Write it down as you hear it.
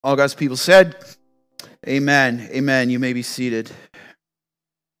All God's people said, amen. Amen. You may be seated.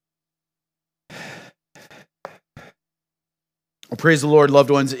 Well, praise the Lord, loved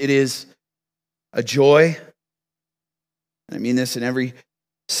ones. It is a joy. I mean this in every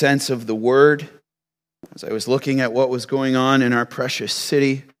sense of the word. As I was looking at what was going on in our precious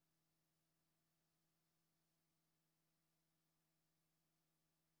city,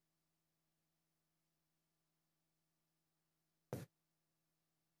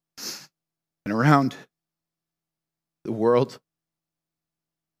 and around the world,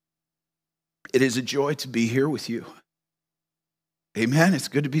 it is a joy to be here with you. Amen. It's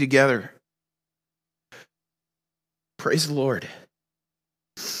good to be together. Praise the Lord.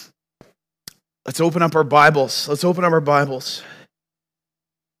 Let's open up our Bibles. Let's open up our Bibles.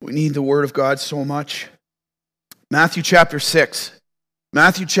 We need the Word of God so much. Matthew chapter 6.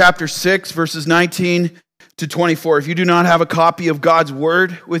 Matthew chapter 6, verses 19 to 24. If you do not have a copy of God's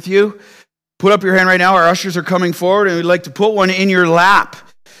Word with you, put up your hand right now. Our ushers are coming forward, and we'd like to put one in your lap.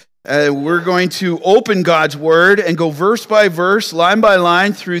 We're going to open God's Word and go verse by verse, line by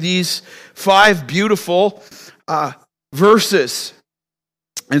line, through these 5 beautiful verses.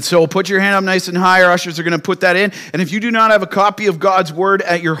 And so put your hand up nice and high. Our ushers are going to put that in. And if you do not have a copy of God's Word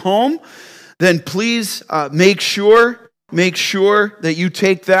at your home, then please make sure that you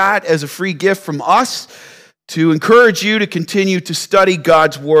take that as a free gift from us to encourage you to continue to study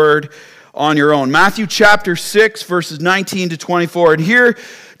God's Word on your own. Matthew chapter 6, verses 19 to 24. And here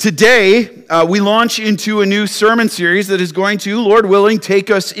today, we launch into a new sermon series that is going to, Lord willing,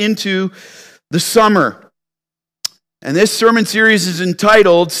 take us into the summer. And this sermon series is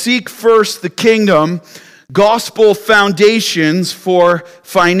entitled, Seek First the Kingdom, Gospel Foundations for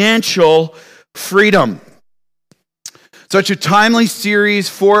Financial Freedom. Such a timely series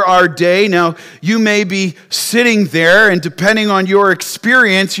for our day. Now, you may be sitting there, and depending on your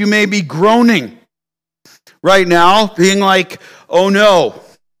experience, you may be groaning right now, being like, oh no,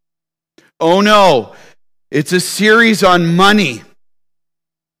 it's a series on money.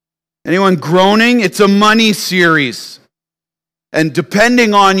 Anyone groaning? It's a money series. And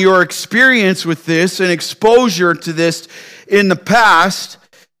depending on your experience with this and exposure to this in the past,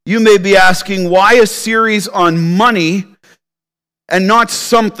 you may be asking, why a series on money and not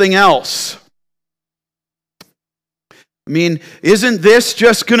something else? I mean, isn't this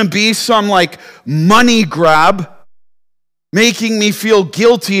just going to be some like money grab, making me feel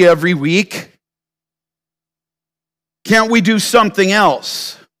guilty every week? Can't we do something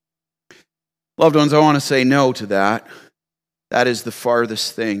else? Loved ones, I want to say no to that. That is the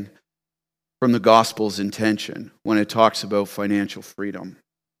farthest thing from the gospel's intention when it talks about financial freedom.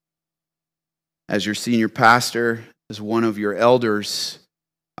 As your senior pastor, as one of your elders,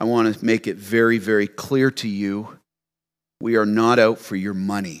 I want to make it very, very clear to you, we are not out for your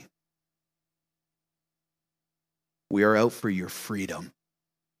money. We are out for your freedom.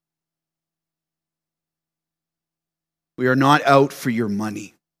 We are not out for your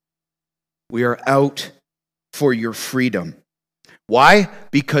money. We are out for your freedom. Why?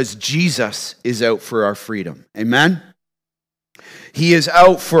 Because Jesus is out for our freedom. Amen? He is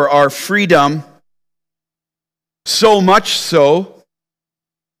out for our freedom, so much so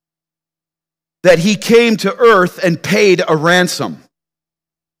that he came to earth and paid a ransom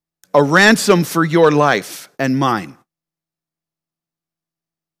for your life and mine,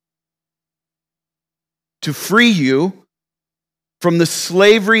 to free you from the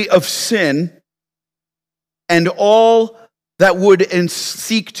slavery of sin and all that would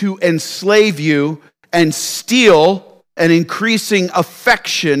seek to enslave you and steal an increasing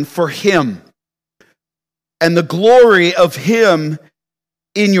affection for him and the glory of him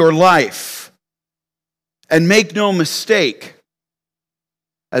in your life. And make no mistake,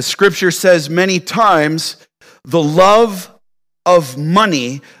 as Scripture says many times, the love of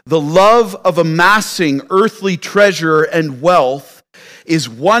money, the love of amassing earthly treasure and wealth is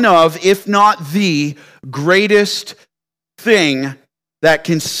one of, if not the greatest thing that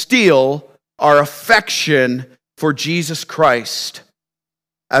can steal our affection for Jesus Christ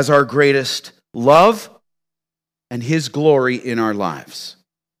as our greatest love and his glory in our lives.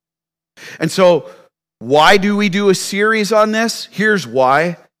 And so, why do we do a series on this? Here's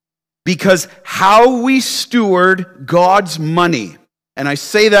why. Because how we steward God's money, and I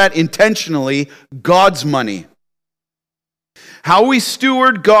say that intentionally, God's money. How we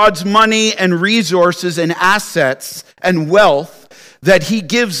steward God's money and resources and assets and wealth that he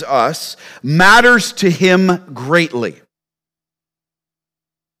gives us matters to him greatly.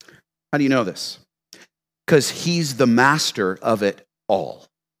 How do you know this? Because he's the master of it all.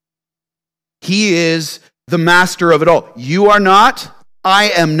 He is the master of it all. You are not.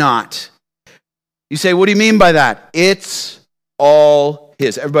 I am not. You say, what do you mean by that? It's all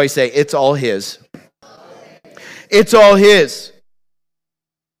his. Everybody say, it's all his. It's all his.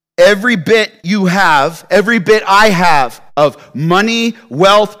 Every bit you have, every bit I have of money,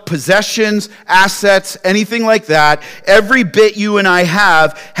 wealth, possessions, assets, anything like that, every bit you and I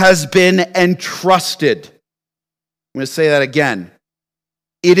have has been entrusted. I'm going to say that again.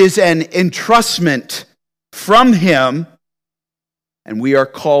 It is an entrustment from him, and we are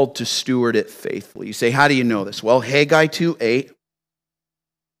called to steward it faithfully. You say, how do you know this? Well, Haggai 2:8.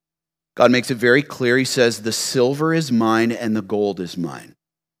 God makes it very clear. He says, the silver is mine and the gold is mine,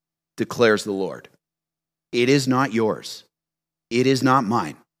 declares the Lord. It is not yours. It is not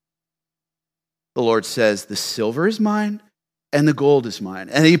mine. The Lord says, the silver is mine and the gold is mine.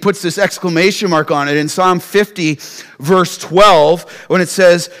 And he puts this exclamation mark on it in Psalm 50, verse 12, when it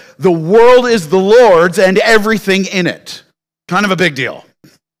says, the world is the Lord's and everything in it. Kind of a big deal.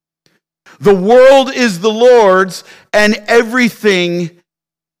 The world is the Lord's and everything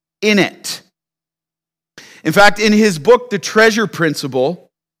in it. In fact, in his book, The Treasure Principle,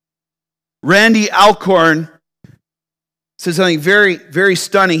 Randy Alcorn said something very, very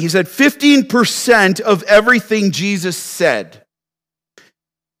stunning. He said, 15% of everything Jesus said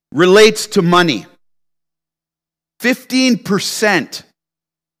relates to money. 15%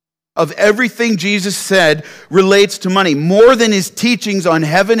 of everything Jesus said relates to money, more than his teachings on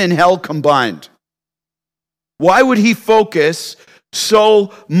heaven and hell combined. Why would he focus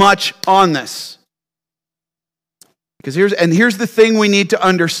so much on this? Because here's the thing we need to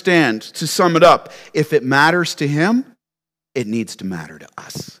understand, to sum it up. If it matters to him, it needs to matter to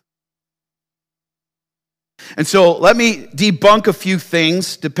us. And so let me debunk a few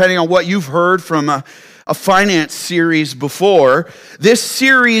things, depending on what you've heard from a finance series before. This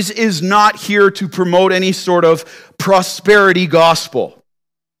series is not here to promote any sort of prosperity gospel.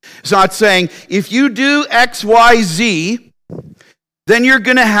 It's not saying, if you do X, Y, Z, then you're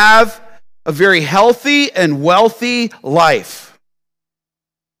going to have a very healthy and wealthy life.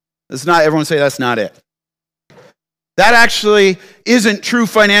 That's not, everyone say that's not it. That actually isn't true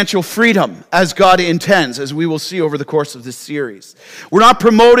financial freedom as God intends, as we will see over the course of this series. We're not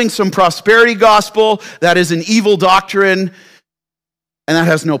promoting some prosperity gospel. That is an evil doctrine, and that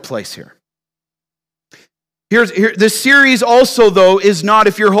has no place here. This series also, though, is not,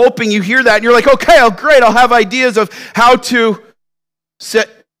 if you're hoping you hear that, and you're like, okay, oh great, I'll have ideas of how to set.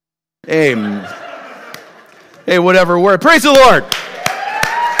 Hey, whatever word. Praise the Lord.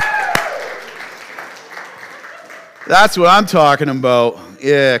 That's what I'm talking about.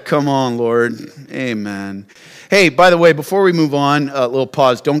 Yeah, come on, Lord. Amen. Hey, by the way, before we move on, a little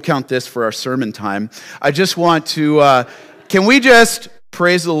pause. Don't count this for our sermon time. I just want to, can we just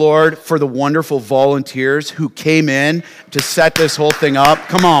praise the Lord for the wonderful volunteers who came in to set this whole thing up?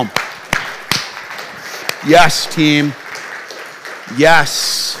 Come on. Yes, team.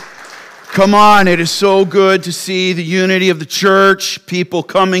 Yes. Come on. It is so good to see the unity of the church, people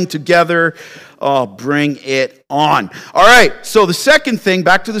coming together. Oh, bring it on. All right, so the second thing,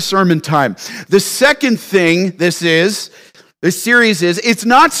 back to the sermon time. The second thing this series is, it's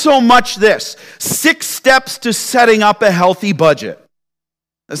not so much this. 6 steps to setting up a healthy budget.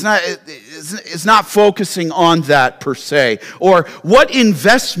 It's not focusing on that per se. Or what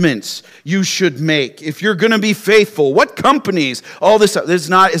investments you should make if you're going to be faithful. What companies, all this stuff. It's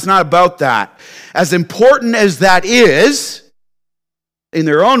not about that. As important as that is, in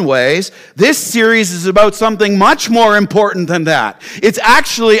their own ways, this series is about something much more important than that. It's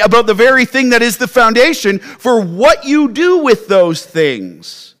actually about the very thing that is the foundation for what you do with those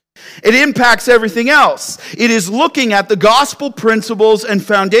things. It impacts everything else. It is looking at the gospel principles and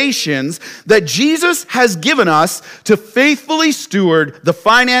foundations that Jesus has given us to faithfully steward the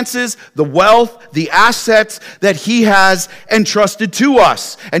finances, the wealth, the assets that he has entrusted to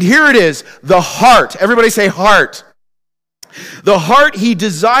us. And here it is, the heart. Everybody say heart. The heart he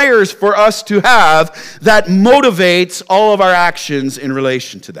desires for us to have that motivates all of our actions in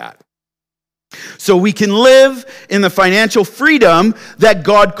relation to that. So we can live in the financial freedom that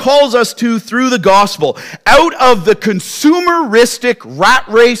God calls us to through the gospel, out of the consumeristic rat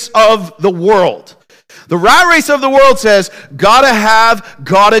race of the world. The rat race of the world says, gotta have,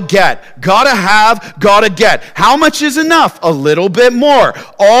 gotta get. Gotta have, gotta get. How much is enough? A little bit more.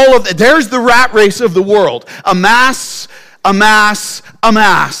 There's the rat race of the world. Amass,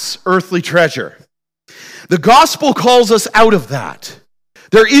 earthly treasure. The gospel calls us out of that.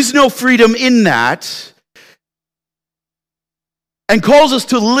 There is no freedom in that. and calls us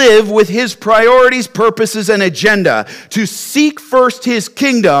to live with his priorities, purposes, and agenda, to seek first his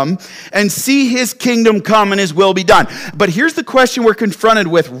kingdom and see his kingdom come and his will be done. But here's the question we're confronted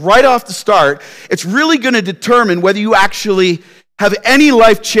with right off the start. It's really going to determine whether you actually have any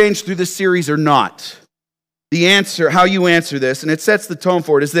life change through this series or not. The answer, how you answer this, and it sets the tone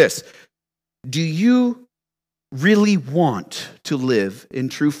for it, is this. Do you really want to live in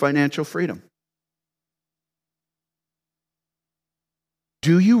true financial freedom?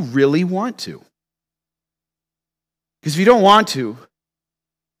 Do you really want to? Because if you don't want to,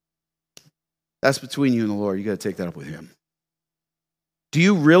 that's between you and the Lord. You got to take that up with him. Do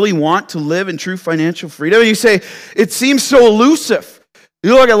you really want to live in true financial freedom? And you say, it seems so elusive.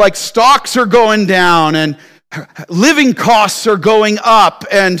 You look at like stocks are going down and living costs are going up,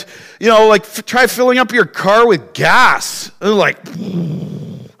 and try filling up your car with gas. Like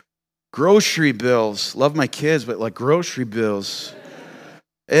grocery bills. Love my kids, but like grocery bills.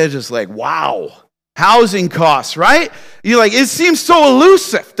 It's just like, wow. Housing costs, right? It seems so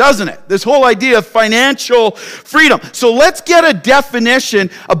elusive, doesn't it? This whole idea of financial freedom. So let's get a definition,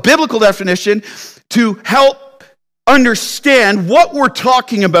 a biblical definition, to help understand what we're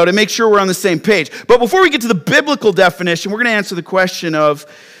talking about and make sure we're on the same page. But before we get to the biblical definition, we're going to answer the question of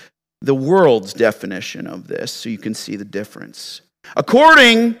the world's definition of this so you can see the difference.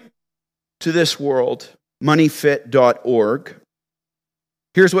 According to this world, moneyfit.org,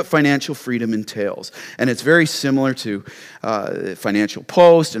 here's what financial freedom entails. And it's very similar to Financial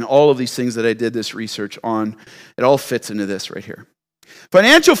Post and all of these things that I did this research on. It all fits into this right here.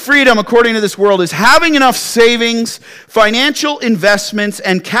 Financial freedom, according to this world, is having enough savings, financial investments,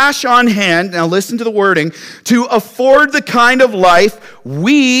 and cash on hand, now listen to the wording, to afford the kind of life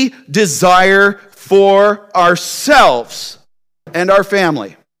we desire for ourselves and our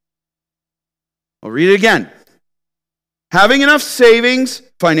family. I'll read it again. Having enough savings,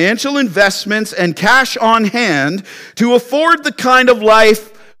 financial investments, and cash on hand to afford the kind of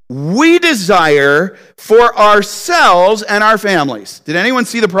life we desire for ourselves and our families. Did anyone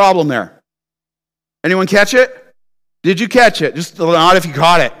see the problem there? Anyone catch it? Did you catch it? Just nod if you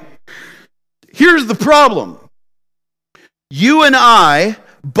caught it. Here's the problem. You and I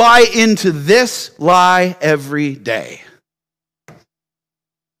buy into this lie every day.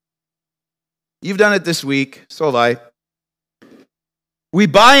 You've done it this week, so have I. We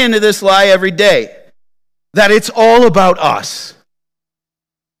buy into this lie every day, that it's all about us.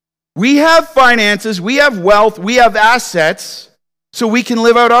 We have finances, we have wealth, we have assets, so we can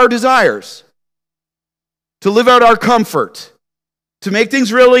live out our desires, to live out our comfort, to make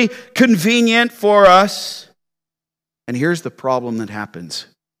things really convenient for us. And here's the problem that happens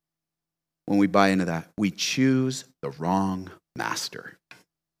when we buy into that. We choose the wrong master.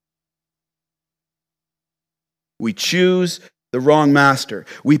 We choose the wrong master.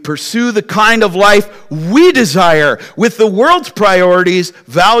 We pursue the kind of life we desire with the world's priorities,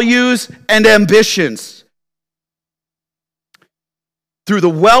 values, and ambitions. Through the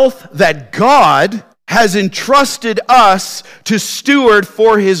wealth that God has entrusted us to steward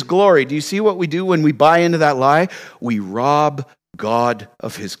for his glory. Do you see what we do when we buy into that lie? We rob God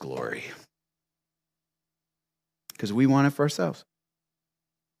of his glory. Because we want it for ourselves.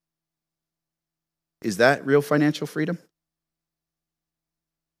 Is that real financial freedom?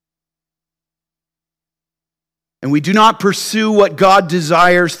 And we do not pursue what God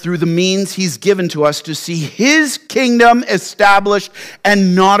desires through the means he's given to us to see his kingdom established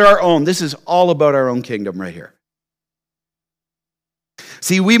and not our own. This is all about our own kingdom right here.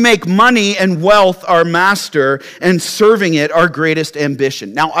 See, we make money and wealth our master and serving it our greatest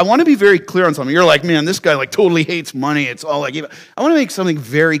ambition. Now, I want to be very clear on something. You're like, man, this guy totally hates money. It's all I give. I want to make something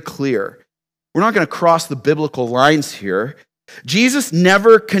very clear. We're not going to cross the biblical lines here. Jesus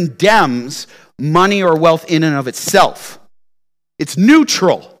never condemns money or wealth in and of itself. It's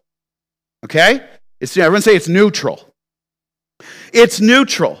neutral. Okay? Everyone say it's neutral. It's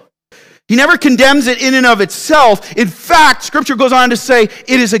neutral. He never condemns it in and of itself. In fact, Scripture goes on to say it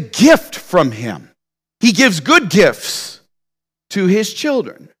is a gift from him. He gives good gifts to his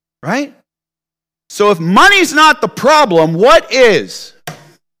children, right? So if money's not the problem, what is?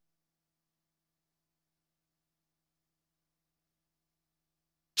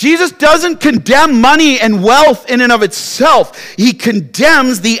 Jesus doesn't condemn money and wealth in and of itself. He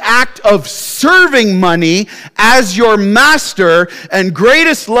condemns the act of serving money as your master and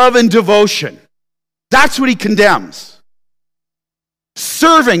greatest love and devotion. That's what he condemns.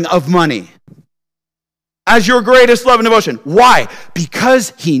 Serving of money as your greatest love and devotion. Why?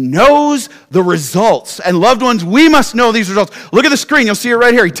 Because he knows the results. And loved ones, we must know these results. Look at the screen. You'll see it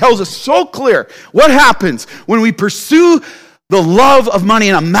right here. He tells us so clear what happens when we pursue The love of money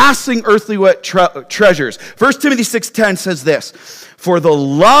and amassing earthly treasures. 1 Timothy 6:10 says this, for the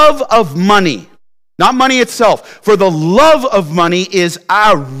love of money, not money itself, for the love of money is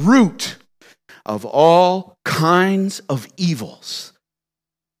a root of all kinds of evils.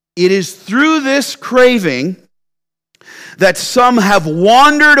 It is through this craving that some have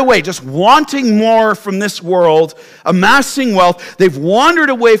wandered away, just wanting more from this world, amassing wealth. They've wandered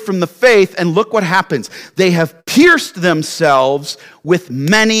away from the faith, and look what happens. They have pierced themselves with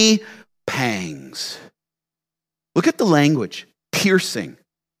many pangs. Look at the language. Piercing,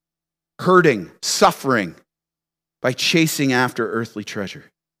 hurting, suffering by chasing after earthly treasure.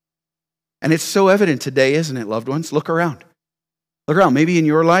 And it's so evident today, isn't it, loved ones? Look around. Look around, maybe in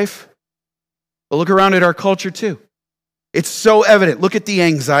your life, but look around at our culture too. It's so evident. Look at the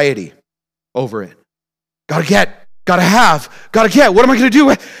anxiety over it. Gotta get, gotta have, gotta get. What am I gonna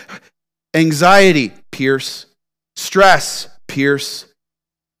do? Anxiety, pierce. Stress, pierce.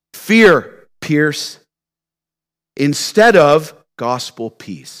 Fear, pierce. Instead of gospel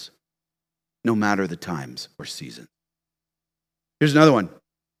peace, no matter the times or season. Here's another one.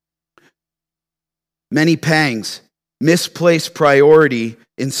 Many pangs, misplaced priority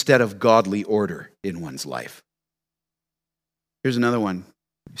instead of godly order in one's life. Here's another one.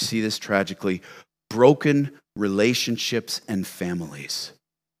 You see this tragically. Broken relationships and families,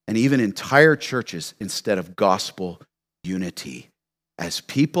 and even entire churches instead of gospel unity, as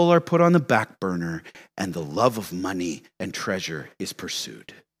people are put on the back burner and the love of money and treasure is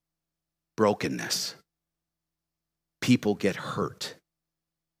pursued. Brokenness. People get hurt.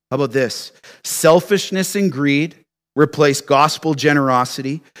 How about this? Selfishness and greed replace gospel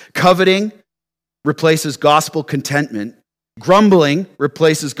generosity. Coveting replaces gospel contentment. Grumbling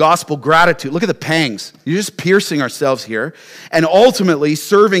replaces gospel gratitude. Look at the pangs. You're just piercing ourselves here. And ultimately,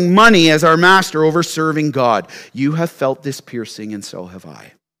 serving money as our master over serving God. You have felt this piercing, and so have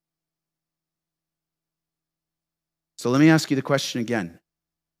I. So let me ask you the question again.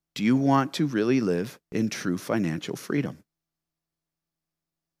 Do you want to really live in true financial freedom?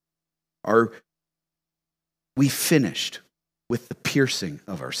 Are we finished with the piercing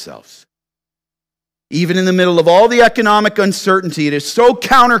of ourselves? Even in the middle of all the economic uncertainty, it is so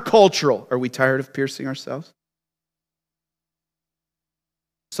countercultural. Are we tired of piercing ourselves?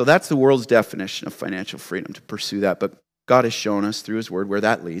 So that's the world's definition of financial freedom, to pursue that. But God has shown us through his word where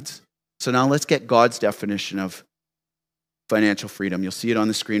that leads. So now let's get God's definition of financial freedom. You'll see it on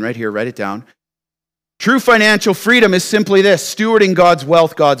the screen right here. Write it down. True financial freedom is simply this: stewarding God's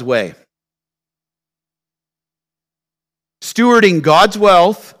wealth God's way. Stewarding God's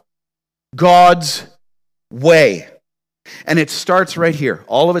wealth God's way. And it starts right here.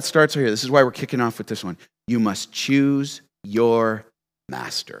 All of it starts right here. This is why we're kicking off with this one. You must choose your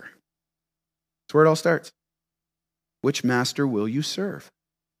master. That's where it all starts. Which master will you serve?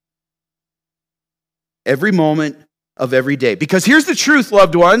 Every moment of every day. Because here's the truth,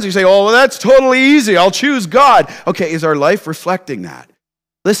 loved ones. You say, oh, well, that's totally easy. I'll choose God. Okay, is our life reflecting that?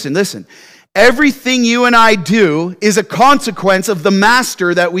 Listen. Everything you and I do is a consequence of the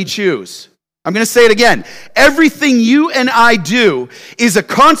master that we choose. I'm going to say it again. Everything you and I do is a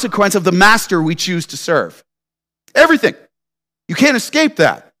consequence of the master we choose to serve. Everything. You can't escape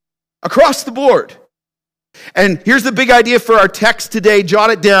that. Across the board. And here's the big idea for our text today. Jot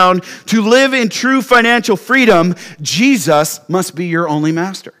it down. To live in true financial freedom, Jesus must be your only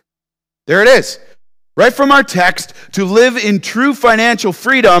master. There it is. Right from our text, to live in true financial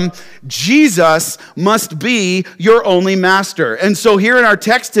freedom, Jesus must be your only master. And so here in our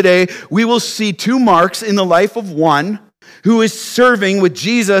text today, we will see two marks in the life of one who is serving with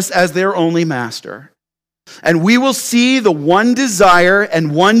Jesus as their only master. And we will see the one desire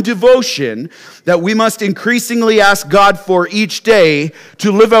and one devotion that we must increasingly ask God for each day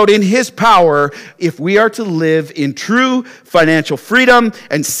to live out in his power if we are to live in true financial freedom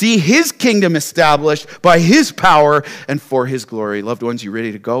and see his kingdom established by his power and for his glory. Loved ones, you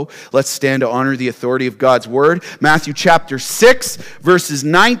ready to go? Let's stand to honor the authority of God's word. Matthew chapter 6, verses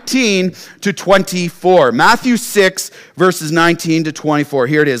 19 to 24. Matthew 6, verses 19 to 24.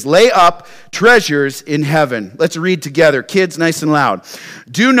 Here it is. Lay up treasures in heaven. Let's read together. Kids, nice and loud.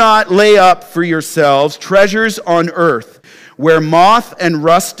 Do not lay up for yourselves treasures on earth, where moth and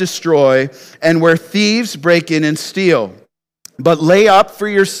rust destroy, and where thieves break in and steal. But lay up for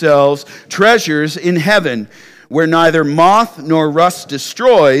yourselves treasures in heaven, where neither moth nor rust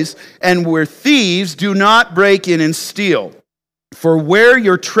destroys, and where thieves do not break in and steal. For where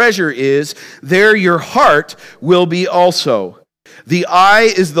your treasure is, there your heart will be also. The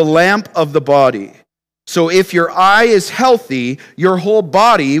eye is the lamp of the body. So if your eye is healthy, your whole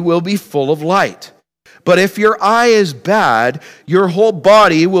body will be full of light. But if your eye is bad, your whole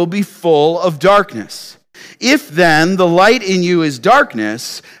body will be full of darkness. If then the light in you is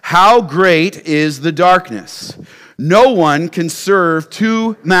darkness, how great is the darkness? No one can serve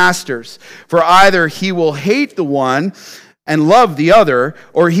two masters, for either he will hate the one and love the other,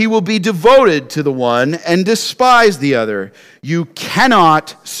 or he will be devoted to the one and despise the other. You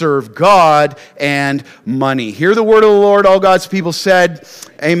cannot serve God and money. Hear the word of the Lord. All God's people said,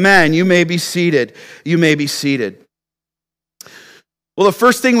 amen. You may be seated. You may be seated. Well, the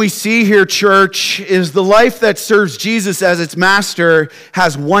first thing we see here, church, is the life that serves Jesus as its master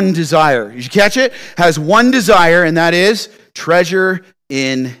has one desire. Did you catch it? Has one desire, and that is treasure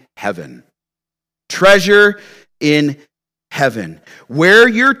in heaven. Treasure in heaven. Where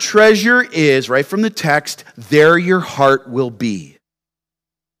your treasure is, right from the text, there your heart will be.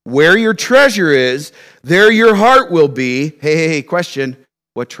 Where your treasure is, there your heart will be. Hey, question.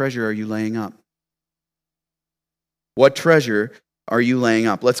 What treasure are you laying up? What treasure are you laying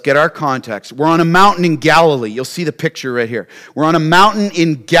up? Let's get our context. We're on a mountain in Galilee. You'll see the picture right here. We're on a mountain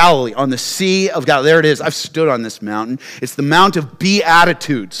in Galilee, on the Sea of Galilee. There it is. I've stood on this mountain. It's the Mount of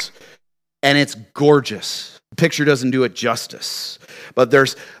Beatitudes, and it's gorgeous. The picture doesn't do it justice. But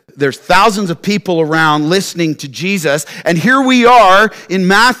there's thousands of people around listening to Jesus, and here we are in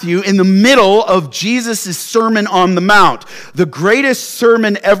Matthew in the middle of Jesus' Sermon on the Mount, the greatest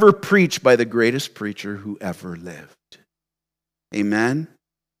sermon ever preached by the greatest preacher who ever lived. Amen?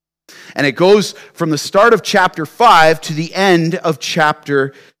 And it goes from the start of chapter 5 to the end of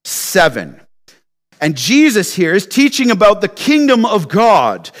chapter 7. And Jesus here is teaching about the kingdom of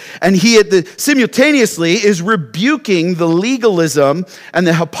God. And he simultaneously is rebuking the legalism and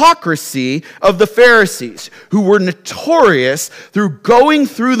the hypocrisy of the Pharisees, who were notorious through going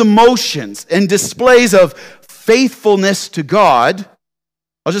through the motions and displays of faithfulness to God.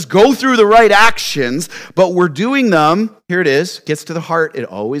 I'll just go through the right actions, but we're doing them, here it is, gets to the heart, it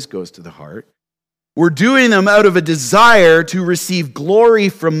always goes to the heart. We're doing them out of a desire to receive glory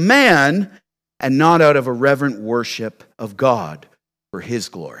from man and not out of a reverent worship of God for his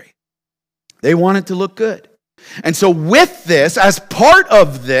glory. They want it to look good. And so with this, as part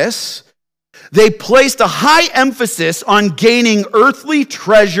of this, they placed a high emphasis on gaining earthly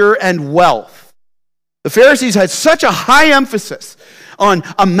treasure and wealth. The Pharisees had such a high emphasis on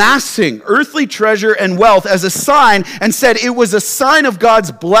amassing earthly treasure and wealth as a sign, and said it was a sign of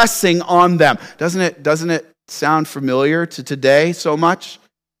God's blessing on them. Doesn't it sound familiar to today so much?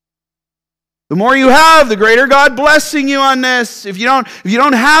 The more you have, the greater God blessing you on this. If you don't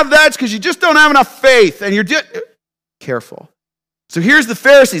have that, it's because you just don't have enough faith, and you're careful. So here's the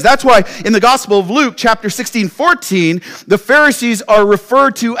Pharisees. That's why in the Gospel of Luke, chapter 16, 14, the Pharisees are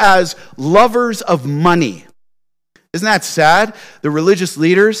referred to as lovers of money. Isn't that sad? The religious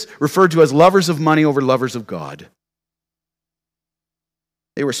leaders referred to as lovers of money over lovers of God.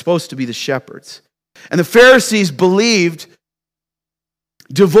 They were supposed to be the shepherds. And the Pharisees believed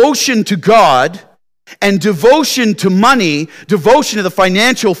devotion to God and devotion to money, devotion to the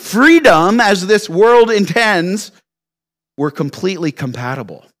financial freedom as this world intends, were completely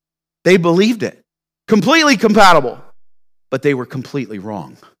compatible. They believed it. Completely compatible. But they were completely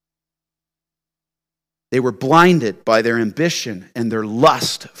wrong. They were blinded by their ambition and their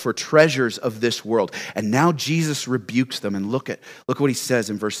lust for treasures of this world. And now Jesus rebukes them. And look at what he says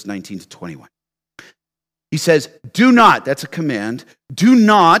in verses 19 to 21. He says, do not, that's a command, do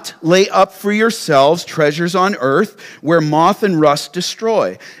not lay up for yourselves treasures on earth where moth and rust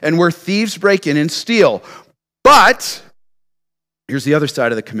destroy and where thieves break in and steal. But, here's the other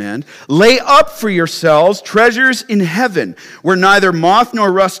side of the command, lay up for yourselves treasures in heaven where neither moth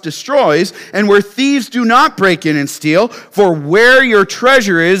nor rust destroys and where thieves do not break in and steal. For where your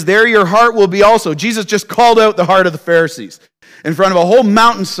treasure is, there your heart will be also. Jesus just called out the heart of the Pharisees in front of a whole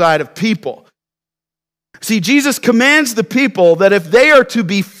mountainside of people. See, Jesus commands the people that if they are to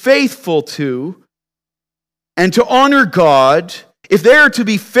be faithful to and to honor God, if they are to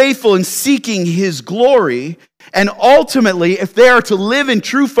be faithful in seeking his glory, and ultimately, if they are to live in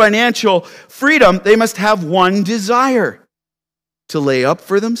true financial freedom, they must have one desire: to lay up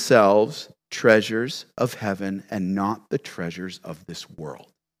for themselves treasures of heaven and not the treasures of this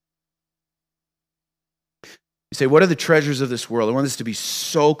world. You say, what are the treasures of this world? I want this to be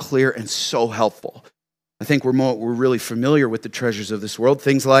so clear and so helpful. I think we're really familiar with the treasures of this world.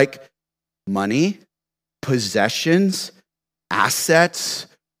 Things like money, possessions, assets,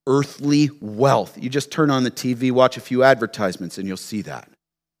 earthly wealth. You just turn on the TV, watch a few advertisements, and you'll see that.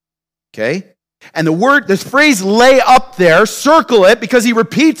 Okay? And this phrase lay up there, circle it because he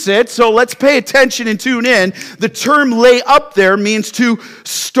repeats it, so let's pay attention and tune in. The term lay up there means to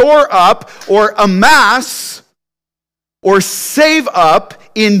store up or amass or save up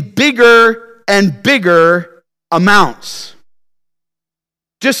in bigger and bigger amounts.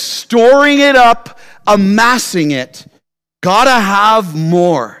 Just storing it up, amassing it. Gotta have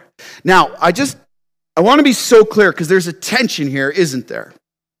more. Now, I want to be so clear because there's a tension here, isn't there?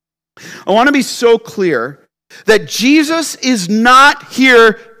 I want to be so clear that Jesus is not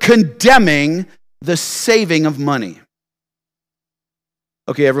here condemning the saving of money.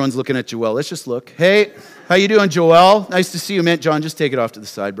 Okay, everyone's looking at Joel. Let's just look. Hey, how you doing, Joel? Nice to see you, man. John, just take it off to the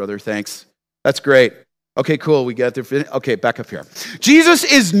side, brother. Thanks. That's great. Okay, cool. We got there. Okay, back up here. Jesus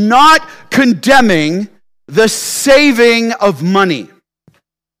is not condemning the saving of money.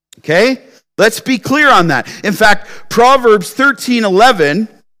 Okay? Let's be clear on that. In fact, Proverbs 13:11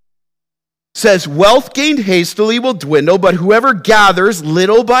 says, wealth gained hastily will dwindle, but whoever gathers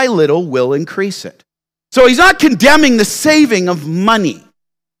little by little will increase it. So he's not condemning the saving of money.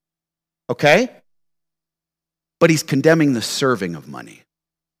 Okay? But he's condemning the serving of money.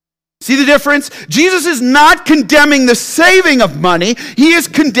 See the difference? Jesus is not condemning the saving of money. He is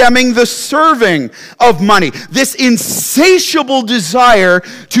condemning the serving of money. This insatiable desire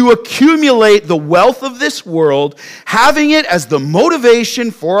to accumulate the wealth of this world, having it as the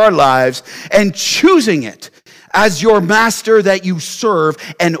motivation for our lives, and choosing it as your master that you serve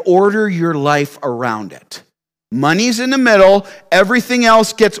and order your life around it. Money's in the middle, everything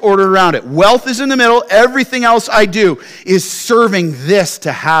else gets ordered around it. Wealth is in the middle, everything else I do is serving this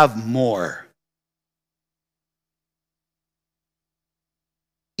to have more.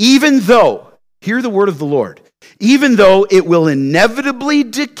 Even though, hear the word of the Lord, even though it will inevitably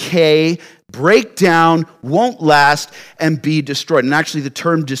decay, break down, won't last, and be destroyed. And actually the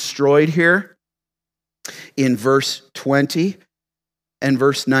term destroyed here in verse 20 and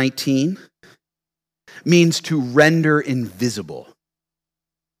verse 19 means to render invisible.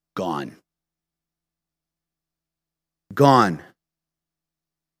 Gone. Gone.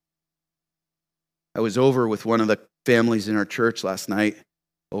 I was over with one of the families in our church last night,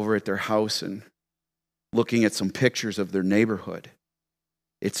 over at their house, and looking at some pictures of their neighborhood.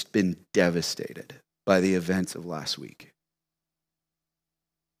 It's been devastated by the events of last week.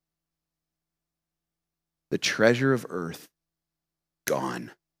 The treasure of earth,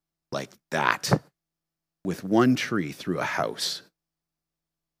 gone like that. With one tree through a house.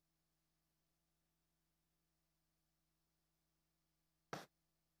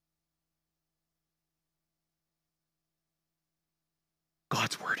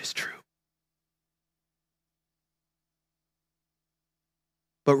 God's word is true.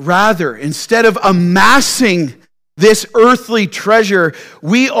 But rather, instead of amassing this earthly treasure,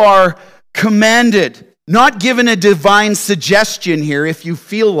 we are commanded, not given a divine suggestion here if you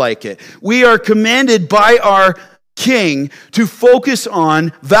feel like it. We are commanded by our King to focus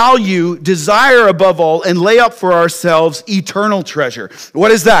on, value, desire above all, and lay up for ourselves eternal treasure.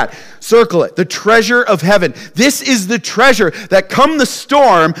 What is that? Circle it. The treasure of heaven. This is the treasure that come the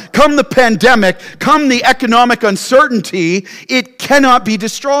storm, come the pandemic, come the economic uncertainty, it cannot be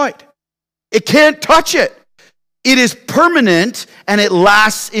destroyed. It can't touch it. It is permanent and it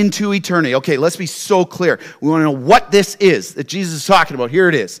lasts into eternity. Okay, let's be so clear. We want to know what this is that Jesus is talking about. Here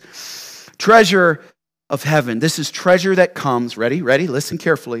it is. Treasure of heaven. This is treasure that comes, ready, listen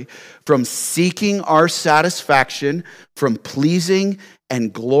carefully, from seeking our satisfaction, from pleasing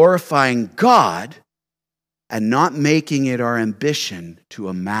and glorifying God, and not making it our ambition to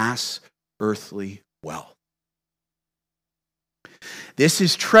amass earthly wealth. This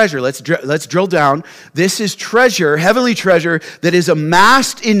is treasure. Let's drill down. This is treasure, heavenly treasure, that is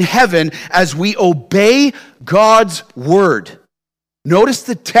amassed in heaven as we obey God's word. Notice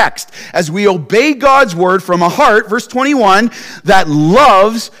the text. As we obey God's word from a heart, verse 21, that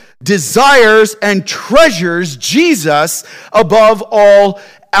loves, desires, and treasures Jesus above all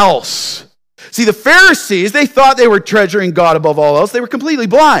else. See, the Pharisees, they thought they were treasuring God above all else. They were completely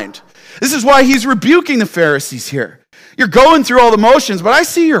blind. This is why he's rebuking the Pharisees here. You're going through all the motions, but I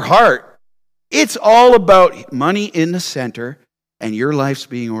see your heart. It's all about money in the center, and your life's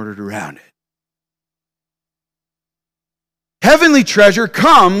being ordered around it. Heavenly treasure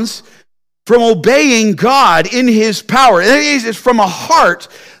comes from obeying God in his power. It's from a heart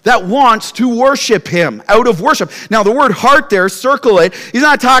that wants to worship him, out of worship. Now, the word heart there, circle it. He's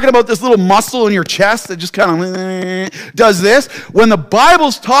not talking about this little muscle in your chest that just kind of does this. When the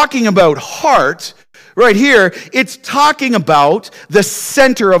Bible's talking about heart, right here, it's talking about the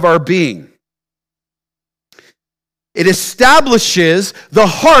center of our being. It establishes, the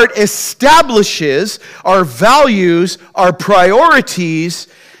heart establishes our values, our priorities,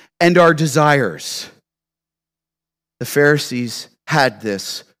 and our desires. The Pharisees had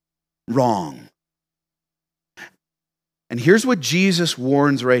this wrong. And here's what Jesus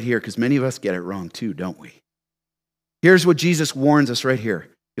warns right here, because many of us get it wrong too, don't we? Here's what Jesus warns us right here.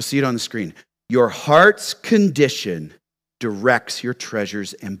 You'll see it on the screen. Your heart's condition directs your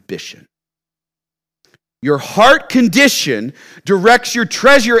treasure's ambition. Your heart condition directs your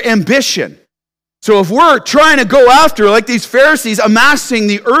treasure ambition. So if we're trying to go after, like these Pharisees, amassing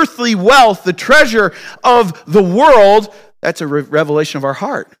the earthly wealth, the treasure of the world, that's a revelation of our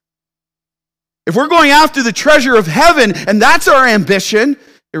heart. If we're going after the treasure of heaven, and that's our ambition,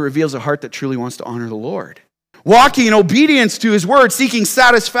 it reveals a heart that truly wants to honor the Lord. Walking in obedience to his word, seeking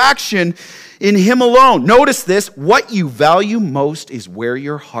satisfaction in him alone. Notice this, what you value most is where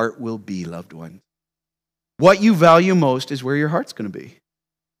your heart will be, loved one. What you value most is where your heart's going to be.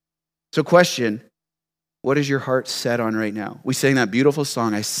 So question, what is your heart set on right now? We sang that beautiful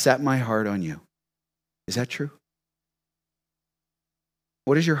song, I set my heart on you. Is that true?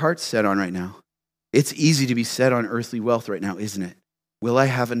 What is your heart set on right now? It's easy to be set on earthly wealth right now, isn't it? Will I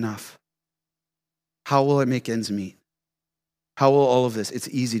have enough? How will I make ends meet? How will all of this? It's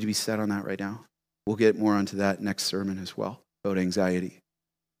easy to be set on that right now. We'll get more onto that next sermon as well, about anxiety.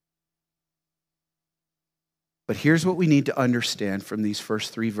 But here's what we need to understand from these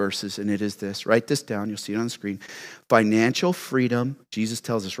first 3 verses, and it is this. Write this down. You'll see it on the screen. Financial freedom, Jesus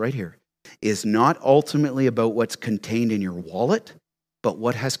tells us right here, is not ultimately about what's contained in your wallet, but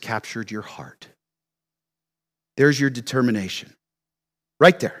what has captured your heart. There's your determination.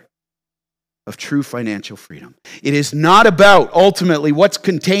 Right there. Of true financial freedom. It is not about ultimately what's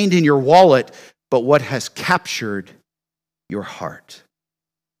contained in your wallet, but what has captured your heart.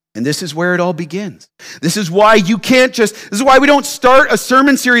 And this is where it all begins. This is why this is why we don't start a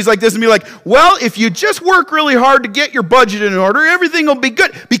sermon series like this and be like, well, if you just work really hard to get your budget in order, everything will be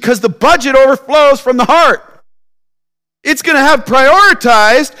good. Because the budget overflows from the heart. It's going to have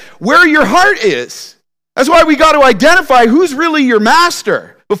prioritized where your heart is. That's why we got to identify who's really your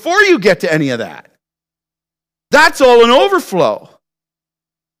master before you get to any of that. That's all an overflow.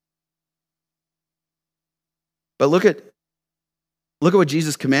 But look at what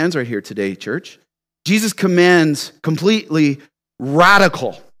Jesus commands right here today, church. Jesus commands completely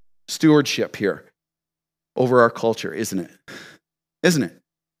radical stewardship here over our culture, isn't it? Isn't it?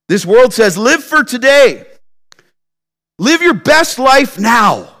 This world says, live for today. Live your best life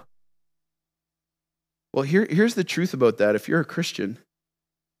now. Well, here's the truth about that. If you're a Christian,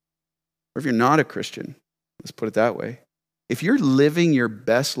 or if you're not a Christian, let's put it that way. If you're living your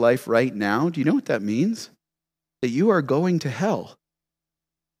best life right now, do you know what that means? That you are going to hell.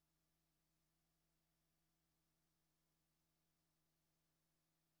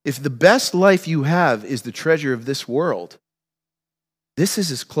 If the best life you have is the treasure of this world, this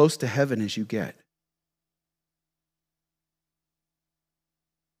is as close to heaven as you get.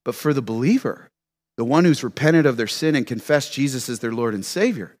 But for the believer, the one who's repented of their sin and confessed Jesus as their Lord and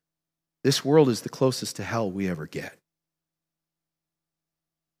Savior, this world is the closest to hell we ever get.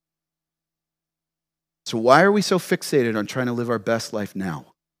 So why are we so fixated on trying to live our best life now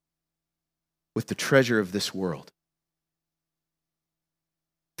with the treasure of this world?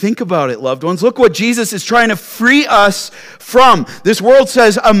 Think about it, loved ones. Look what Jesus is trying to free us from. This world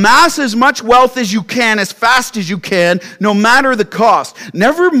says, amass as much wealth as you can, as fast as you can, no matter the cost.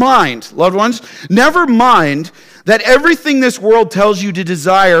 Never mind, loved ones, never mind that everything this world tells you to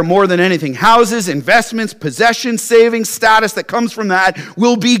desire more than anything, houses, investments, possessions, savings, status that comes from that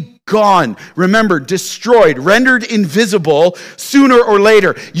will be gone. Remember, destroyed, rendered invisible sooner or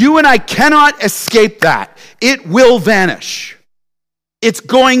later. You and I cannot escape that. It will vanish. It's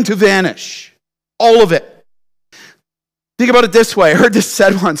going to vanish. All of it. Think about it this way. I heard this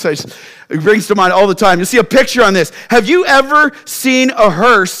said once. It brings to mind all the time. You see a picture on this. Have you ever seen a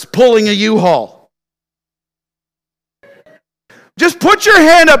hearse pulling a U-Haul? Just put your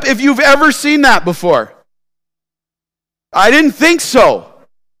hand up if you've ever seen that before. I didn't think so.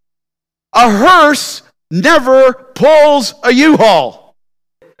 A hearse never pulls a U-Haul.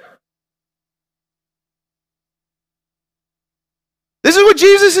 This is what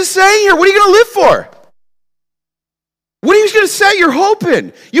Jesus is saying here. What are you going to live for? What are you going to set your hope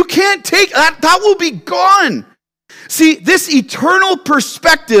in? You can't take that. That will be gone. See, this eternal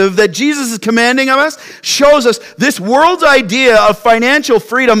perspective that Jesus is commanding of us shows us this world's idea of financial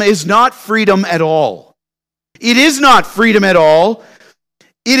freedom is not freedom at all. It is not freedom at all.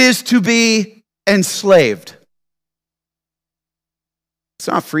 It is to be enslaved. It's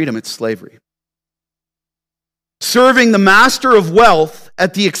not freedom, it's slavery. serving the master of wealth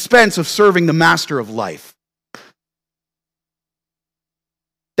at the expense of serving the master of life.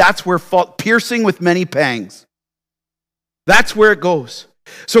 That's where piercing with many pangs. That's where it goes.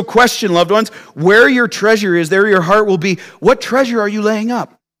 So question, loved ones, where your treasure is, there your heart will be. What treasure are you laying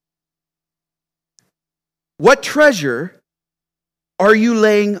up? What treasure are you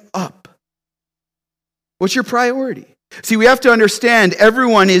laying up? What's your priority? See, we have to understand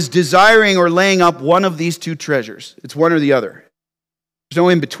everyone is desiring or laying up one of these two treasures. It's one or the other. There's no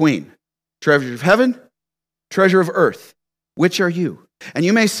in between. Treasure of heaven, treasure of earth. Which are you? And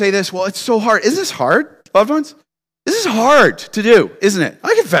you may say this, well, it's so hard. Is this hard, loved ones? This is hard to do, isn't it?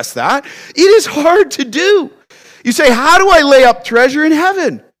 I confess that. It is hard to do. You say, how do I lay up treasure in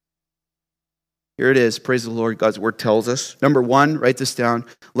heaven? Here it is. Praise the Lord. God's word tells us. Number one, write this down.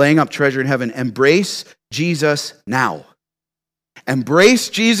 Laying up treasure in heaven. Embrace Jesus now. Embrace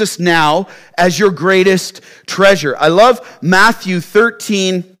Jesus now as your greatest treasure. I love Matthew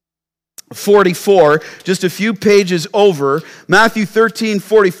 13:44, just a few pages over. Matthew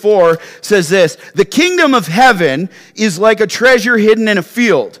 13:44 says this, the kingdom of heaven is like a treasure hidden in a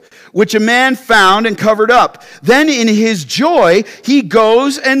field, which a man found and covered up. Then in his joy, he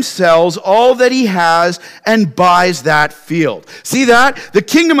goes and sells all that he has and buys that field. See that? The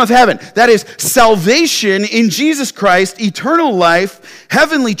kingdom of heaven, that is salvation in Jesus Christ, eternal life,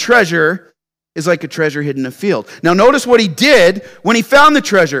 heavenly treasure, is like a treasure hidden in a field. Now notice what he did when he found the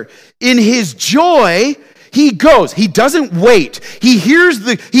treasure. In his joy, he goes. He doesn't wait. He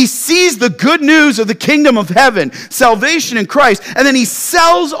sees the good news of the kingdom of heaven, salvation in Christ, and then he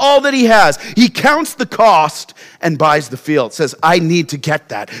sells all that he has. He counts the cost and buys the field. Says, I need to get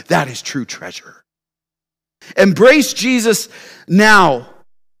that. That is true treasure. Embrace Jesus now.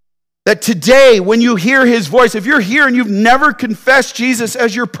 That today, when you hear his voice, if you're here and you've never confessed Jesus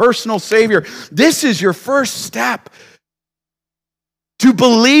as your personal Savior, this is your first step. To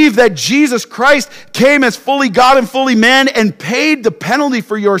believe that Jesus Christ came as fully God and fully man and paid the penalty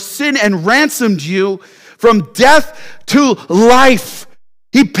for your sin and ransomed you from death to life.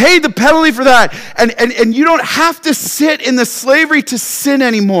 He paid the penalty for that. And you don't have to sit in the slavery to sin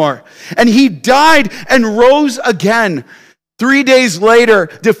anymore. And he died and rose again. 3 days later,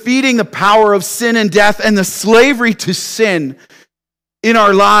 defeating the power of sin and death and the slavery to sin in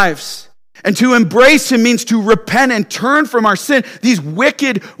our lives. And to embrace him means to repent and turn from our sin, these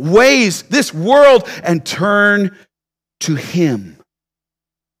wicked ways, this world, and turn to him.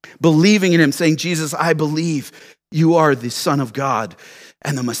 Believing in him, saying, Jesus, I believe you are the Son of God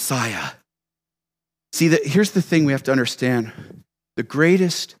and the Messiah. See, here's the thing we have to understand. The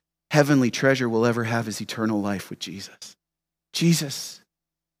greatest heavenly treasure we'll ever have is eternal life with Jesus. Jesus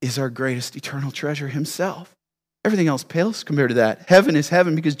is our greatest eternal treasure himself. Everything else pales compared to that. Heaven is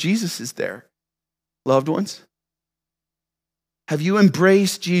heaven because Jesus is there. Loved ones, have you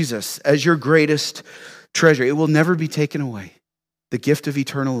embraced Jesus as your greatest treasure? It will never be taken away. The gift of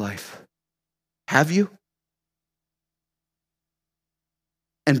eternal life. Have you?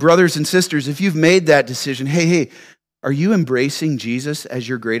 And brothers and sisters, if you've made that decision, hey, are you embracing Jesus as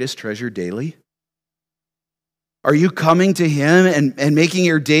your greatest treasure daily? Are you coming to him and making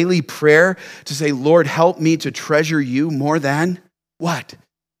your daily prayer to say, Lord, help me to treasure you more than what?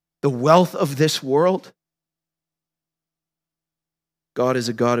 The wealth of this world? God is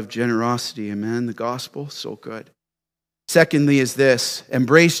a God of generosity. Amen. The gospel, so good. Secondly is this,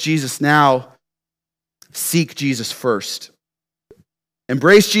 embrace Jesus now, seek Jesus first.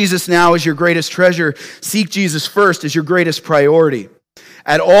 Embrace Jesus now as your greatest treasure. Seek Jesus first as your greatest priority.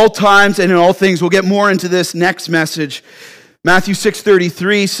 At all times and in all things. We'll get more into this next message. Matthew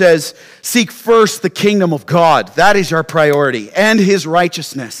 6:33 says, seek first the kingdom of God. That is our priority. And his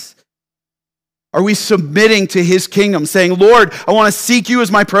righteousness. Are we submitting to his kingdom? Saying, Lord, I want to seek you as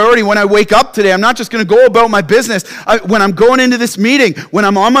my priority. When I wake up today, I'm not just going to go about my business. When I'm going into this meeting, when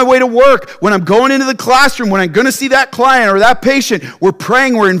I'm on my way to work, when I'm going into the classroom, when I'm going to see that client or that patient, we're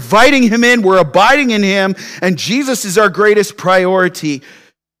praying, we're inviting him in, we're abiding in him, and Jesus is our greatest priority.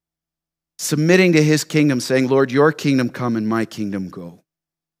 Submitting to his kingdom, saying, Lord, your kingdom come and my kingdom go.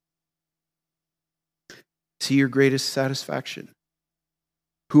 See your greatest satisfaction.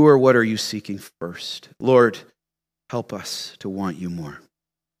 Who or what are you seeking first? Lord, help us to want you more.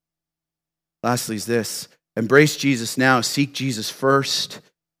 Lastly is this, embrace Jesus now, seek Jesus first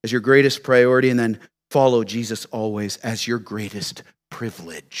as your greatest priority, and then follow Jesus always as your greatest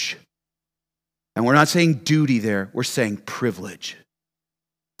privilege. And we're not saying duty there, we're saying privilege.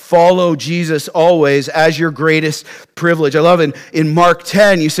 follow Jesus always as your greatest privilege. I love in Mark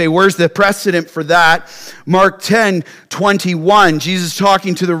 10, you say, where's the precedent for that? Mark 10:21, Jesus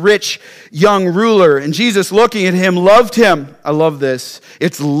talking to the rich young ruler, and Jesus looking at him, loved him. I love this.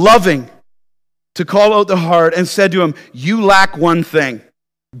 It's loving to call out the heart, and said to him, you lack one thing.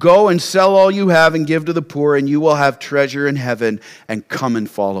 Go and sell all you have and give to the poor, and you will have treasure in heaven, and come and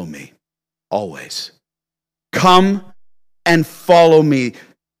follow me. Always. Come and follow me.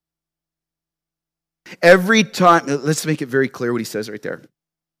 Every time, let's make it very clear what he says right there.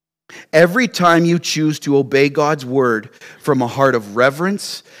 Every time you choose to obey God's word from a heart of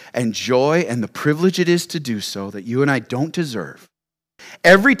reverence and joy and the privilege it is to do so that you and I don't deserve,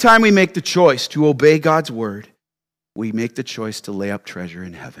 every time we make the choice to obey God's word, we make the choice to lay up treasure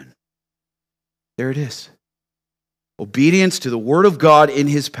in heaven. There it is. Obedience to the word of God in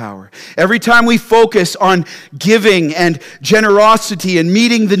his power. Every time we focus on giving and generosity and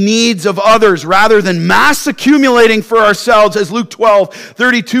meeting the needs of others rather than mass accumulating for ourselves, as Luke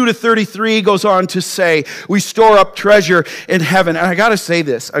 12:32-33 goes on to say, we store up treasure in heaven. And I got to say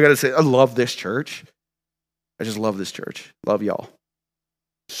this. I love this church. I just love this church. Love y'all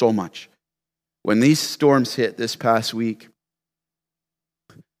so much. When these storms hit this past week,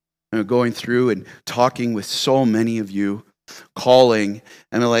 going through and talking with so many of you, calling,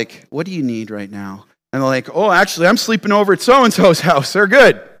 and they're like, what do you need right now? And they're like, oh, actually, I'm sleeping over at so-and-so's house. They're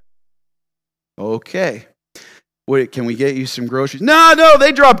good. Okay. Can we get you some groceries? No,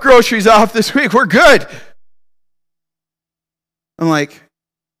 they dropped groceries off this week. We're good. I'm like,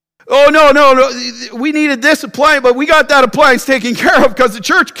 oh, no, we needed this appliance, but we got that appliance taken care of because the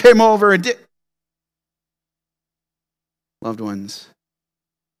church came over and did. Loved ones,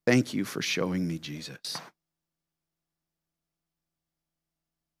 thank you for showing me Jesus.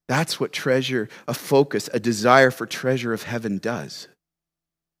 That's what treasure, a focus, a desire for treasure of heaven does.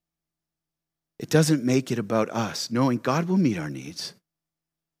 It doesn't make it about us, knowing God will meet our needs,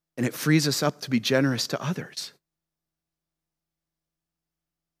 and it frees us up to be generous to others.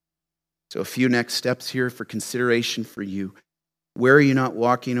 So a few next steps here for consideration for you. Where are you not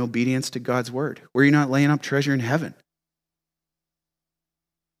walking in obedience to God's word? Where are you not laying up treasure in heaven?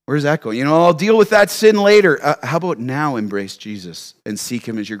 Where's that going? I'll deal with that sin later. How about now embrace Jesus and seek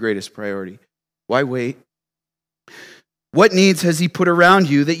him as your greatest priority? Why wait? What needs has he put around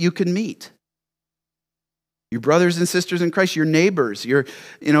you that you can meet? Your brothers and sisters in Christ, your neighbors, your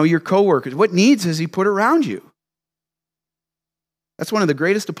coworkers. What needs has he put around you? That's one of the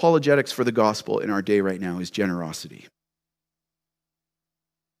greatest apologetics for the gospel in our day right now is generosity.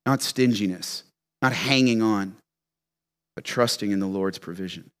 Not stinginess, not hanging on, but trusting in the Lord's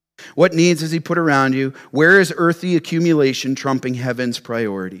provision. What needs has he put around you? Where is earthly accumulation trumping heaven's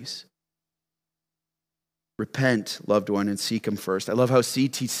priorities? Repent, loved one, and seek him first. I love how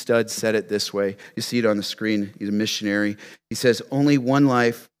C.T. Studd said it this way. You see it on the screen. He's a missionary. He says, only one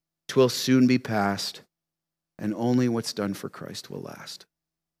life, 'twill soon be past, and only what's done for Christ will last.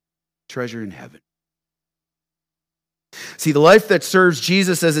 Treasure in heaven. See, the life that serves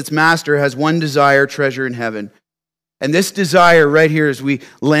Jesus as its master has one desire, treasure in heaven. And this desire right here as we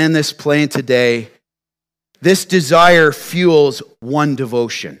land this plane today, this desire fuels one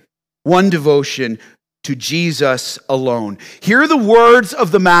devotion to Jesus alone. Hear the words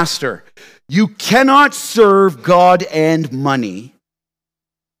of the Master. You cannot serve God and money.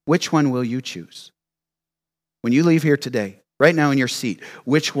 Which one will you choose? When you leave here today, right now in your seat,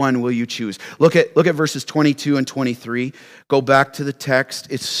 which one will you choose? Look at verses 22 and 23. Go back to the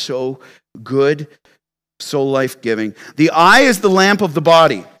text. It's so good. So life-giving. The eye is the lamp of the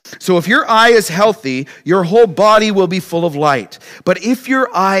body. So if your eye is healthy, your whole body will be full of light. But if your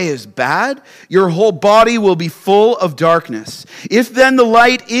eye is bad, your whole body will be full of darkness. If then the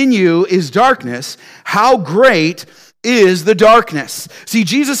light in you is darkness, how great is the darkness? See,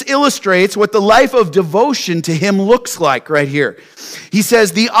 Jesus illustrates what the life of devotion to him looks like right here. He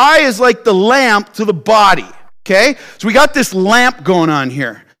says, the eye is like the lamp to the body. Okay? So we got this lamp going on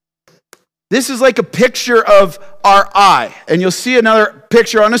here. This is like a picture of our eye. And you'll see another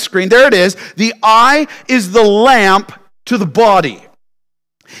picture on the screen. There it is. The eye is the lamp to the body.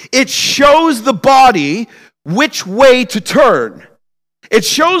 It shows the body which way to turn. It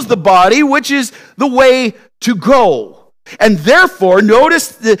shows the body which is the way to go. And therefore, notice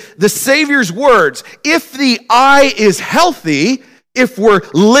the Savior's words. If the eye is healthy, if we're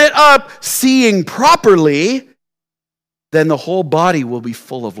lit up seeing properly, then the whole body will be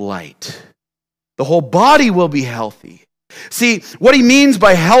full of light. The whole body will be healthy. See, what he means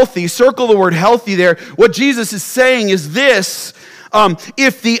by healthy, circle the word healthy there. What Jesus is saying is this,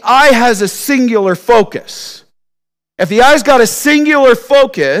 if the eye has a singular focus, If the eye's got a singular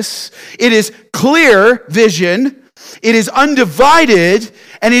focus, it is clear vision, it is undivided,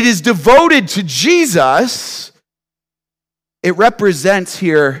 and it is devoted to Jesus, it represents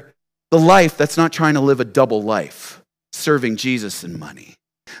here the life that's not trying to live a double life, serving Jesus in money,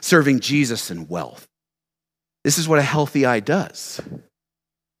 serving Jesus in wealth. This is what a healthy eye does.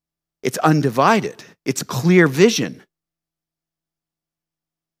 It's undivided. It's clear vision.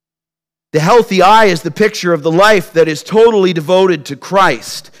 The healthy eye is the picture of the life that is totally devoted to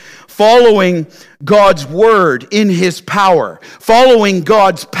Christ, following God's word in his power, following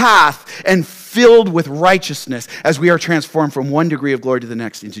God's path, and filled with righteousness as we are transformed from one degree of glory to the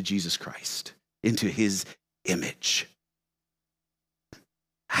next into Jesus Christ, into his image.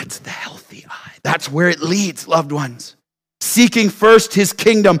 That's the healthy eye. That's where it leads, loved ones. Seeking first his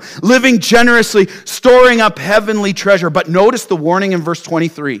kingdom, living generously, storing up heavenly treasure. But notice the warning in verse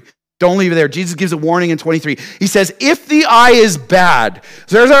 23. Don't leave it there. Jesus gives a warning in 23. He says, if the eye is bad,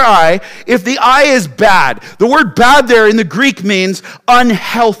 so there's our eye. If the eye is bad, the word bad there in the Greek means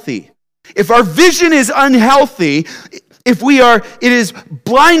unhealthy. If our vision is unhealthy, it is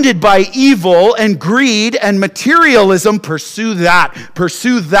blinded by evil and greed and materialism, pursue that,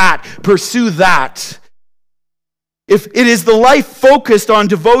 pursue that, pursue that. If it is the life focused on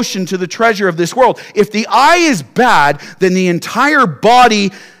devotion to the treasure of this world, if the eye is bad, then the entire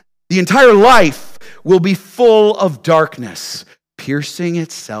body, the entire life will be full of darkness, piercing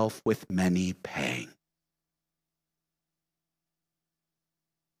itself with many pangs.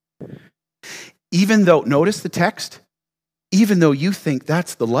 Even though, notice the text, even though you think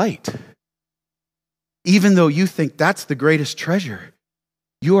that's the light, even though you think that's the greatest treasure,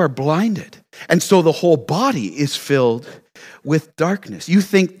 you are blinded. And so the whole body is filled with darkness.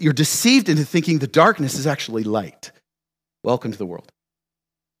 You're deceived into thinking the darkness is actually light. Welcome to the world.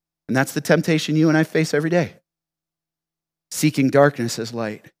 And that's the temptation you and I face every day. Seeking darkness as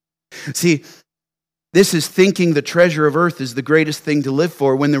light. See, this is thinking the treasure of earth is the greatest thing to live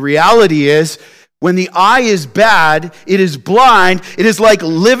for, when the reality is, when the eye is bad, it is blind, it is like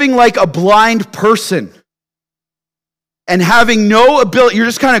living like a blind person and having no ability. You're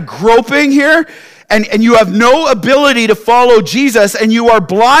just kind of groping here, and you have no ability to follow Jesus, and you are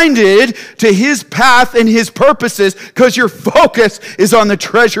blinded to his path and his purposes because your focus is on the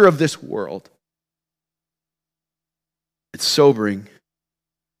treasure of this world. It's sobering.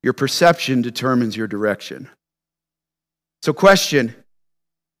 Your perception determines your direction. So question,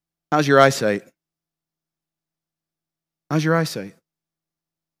 how's your eyesight? How's your eyesight?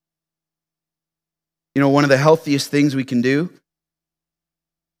 You know, one of the healthiest things we can do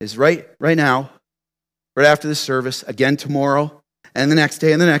is right now, right after this service, again tomorrow, and the next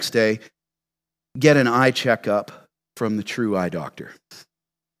day, and the next day, get an eye checkup from the true eye doctor.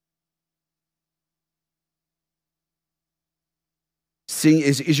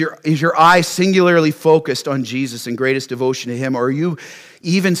 Is your eye singularly focused on Jesus and greatest devotion to him, or are you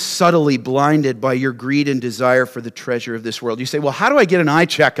even subtly blinded by your greed and desire for the treasure of this world? You say, well, how do I get an eye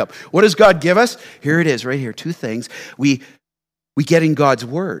checkup? What does God give us? Here it is, right here, two things. We get in God's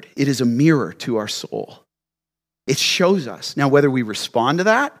word. It is a mirror to our soul. It shows us. Now, whether we respond to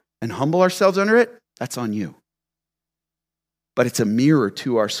that and humble ourselves under it, that's on you. But it's a mirror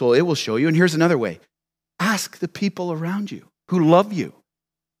to our soul. It will show you. And here's another way. Ask the people around you who love you.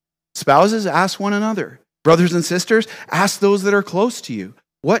 Spouses, ask one another. Brothers and sisters, ask those that are close to you.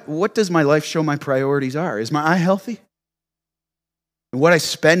 What does my life show my priorities are? Is my eye healthy? And what I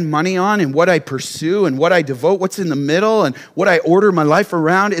spend money on and what I pursue and what I devote, what's in the middle and what I order my life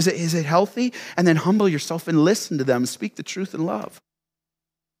around, is it healthy? And then humble yourself and listen to them. Speak the truth in love.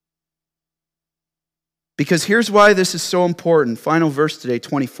 Because here's why this is so important. Final verse today,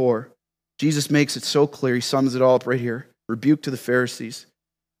 24. Jesus makes it so clear. He sums it all up right here. Rebuke to the Pharisees.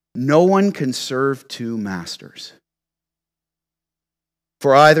 No one can serve two masters.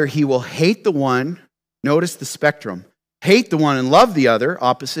 For either he will hate the one, notice the spectrum, hate the one and love the other,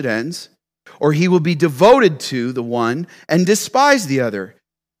 opposite ends, or he will be devoted to the one and despise the other.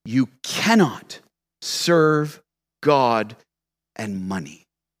 You cannot serve God and money.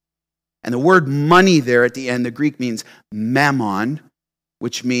 And the word money there at the end, the Greek means mammon,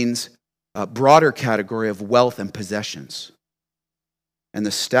 which means a broader category of wealth and possessions, and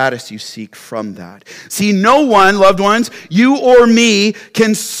the status you seek from that. See, no one, loved ones, you or me,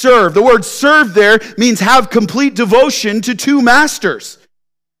 can serve. The word serve there means have complete devotion to two masters.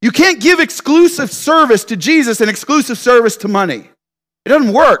 You can't give exclusive service to Jesus and exclusive service to money. It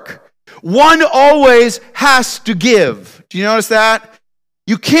doesn't work. One always has to give. Do you notice that?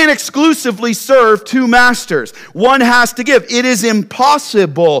 You can't exclusively serve two masters. One has to give. It is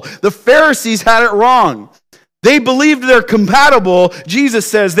impossible. The Pharisees had it wrong. They believed they're compatible. Jesus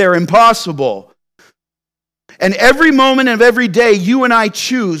says they're impossible. And every moment of every day, you and I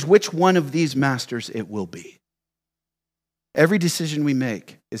choose which one of these masters it will be. Every decision we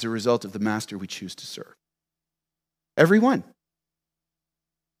make is a result of the master we choose to serve. Every one.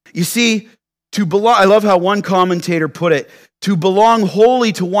 You see, to belong, I love how one commentator put it, to belong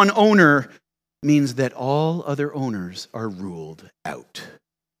wholly to one owner means that all other owners are ruled out.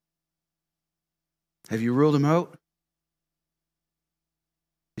 Have you ruled them out?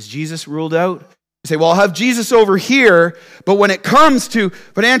 Is Jesus ruled out? You say, well, I'll have Jesus over here, but when it comes to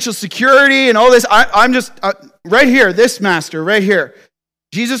financial security and all this, I'm just right here, this master right here.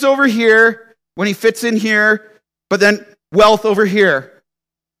 Jesus over here when he fits in here, but then wealth over here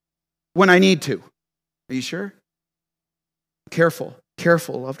when I need to. Are you sure? Careful,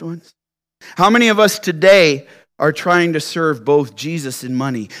 loved ones. How many of us today are trying to serve both Jesus and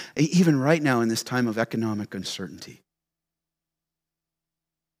money, even right now in this time of economic uncertainty?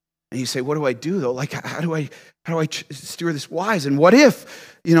 And you say, what do I do though? Like, how do I steer this wise? And what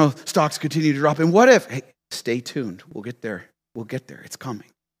if, stocks continue to drop? And what if? Hey, stay tuned. We'll get there. It's coming.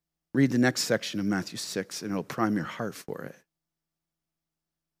 Read the next section of Matthew 6 and it'll prime your heart for it.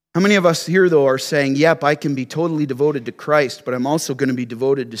 How many of us here, though, are saying, yep, I can be totally devoted to Christ, but I'm also going to be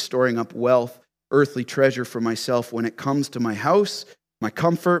devoted to storing up wealth, earthly treasure for myself when it comes to my house, my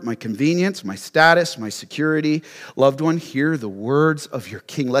comfort, my convenience, my status, my security. Loved one, hear the words of your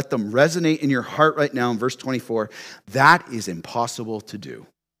King. Let them resonate in your heart right now in verse 24. That is impossible to do.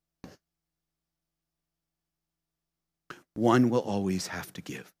 One will always have to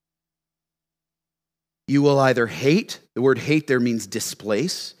give. You will either hate, the word hate there means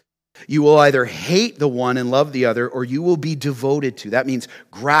displace. You will either hate the one and love the other, or you will be devoted to. That means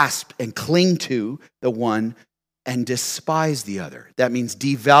grasp and cling to the one and despise the other. That means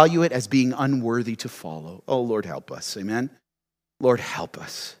devalue it as being unworthy to follow. Oh, Lord, help us. Amen? Lord, help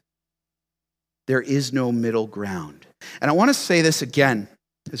us. There is no middle ground. And I want to say this again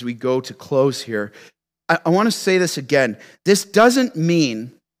as we go to close here. I want to say this again. This doesn't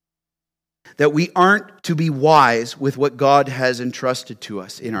mean that we aren't to be wise with what God has entrusted to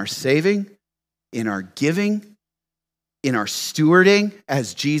us in our saving, in our giving, in our stewarding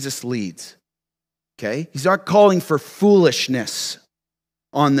as Jesus leads. Okay? He's not calling for foolishness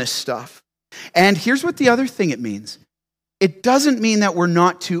on this stuff. And here's what the other thing it means. It doesn't mean that we're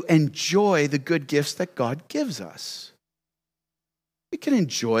not to enjoy the good gifts that God gives us. We can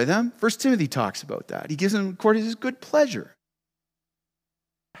enjoy them. 1 Timothy talks about that. He gives them according to his good pleasure.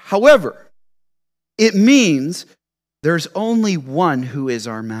 However, it means there's only one who is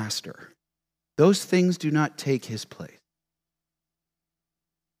our master. Those things do not take his place.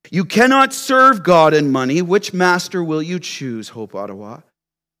 You cannot serve God and money. Which master will you choose, Hope Ottawa?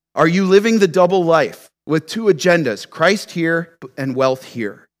 Are you living the double life with two agendas, Christ here and wealth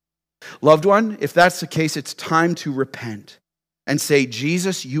here? Loved one, if that's the case, it's time to repent and say,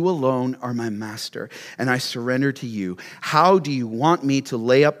 Jesus, you alone are my master, and I surrender to you. How do you want me to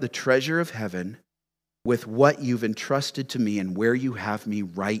lay up the treasure of heaven with what you've entrusted to me and where you have me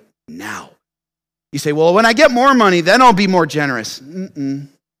right now? You say, well, when I get more money, then I'll be more generous.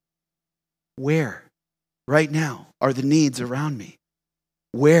 Where? Right now are the needs around me.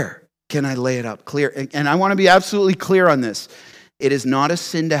 Where can I lay it out clear? And I want to be absolutely clear on this. It is not a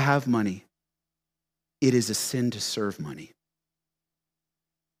sin to have money. It is a sin to serve money.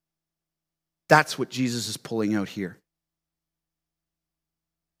 That's what Jesus is pulling out here.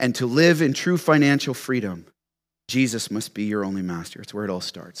 And to live in true financial freedom, Jesus must be your only master. It's where it all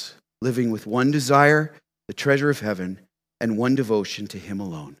starts. Living with one desire, the treasure of heaven, and one devotion to him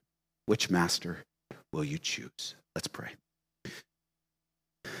alone. Which master will you choose? Let's pray.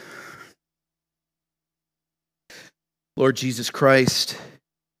 Lord Jesus Christ,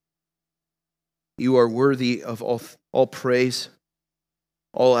 you are worthy of all praise,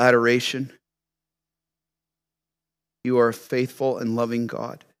 all adoration. You are a faithful and loving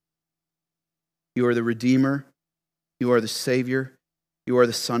God. You are the Redeemer. You are the Savior. You are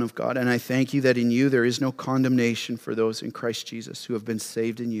the Son of God. And I thank you that in you there is no condemnation for those in Christ Jesus who have been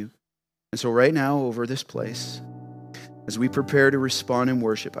saved in you. And so right now over this place, as we prepare to respond in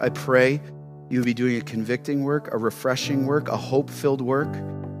worship, I pray you will be doing a convicting work, a refreshing work, a hope-filled work.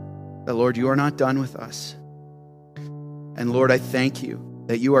 That, Lord, you are not done with us. And Lord, I thank you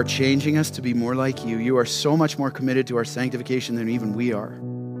that you are changing us to be more like you. You are so much more committed to our sanctification than even we are.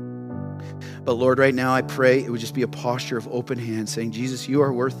 But Lord, right now I pray it would just be a posture of open hands saying, Jesus, you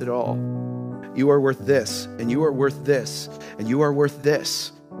are worth it all. You are worth this, and you are worth this, and you are worth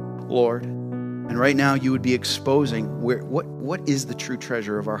this, Lord. And right now you would be exposing what is the true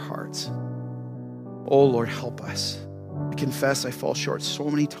treasure of our hearts. Oh, Lord, help us. I confess I fall short so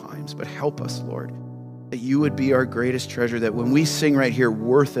many times, but help us, Lord, that you would be our greatest treasure, that when we sing right here,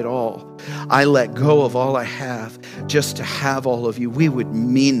 worth it all, I let go of all I have just to have all of you. We would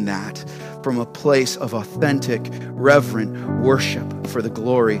mean that from a place of authentic, reverent worship for the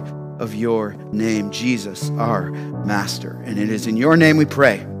glory of your name, Jesus, our Master. And it is in your name we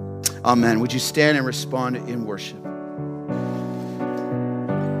pray. Amen. Would you stand and respond in worship?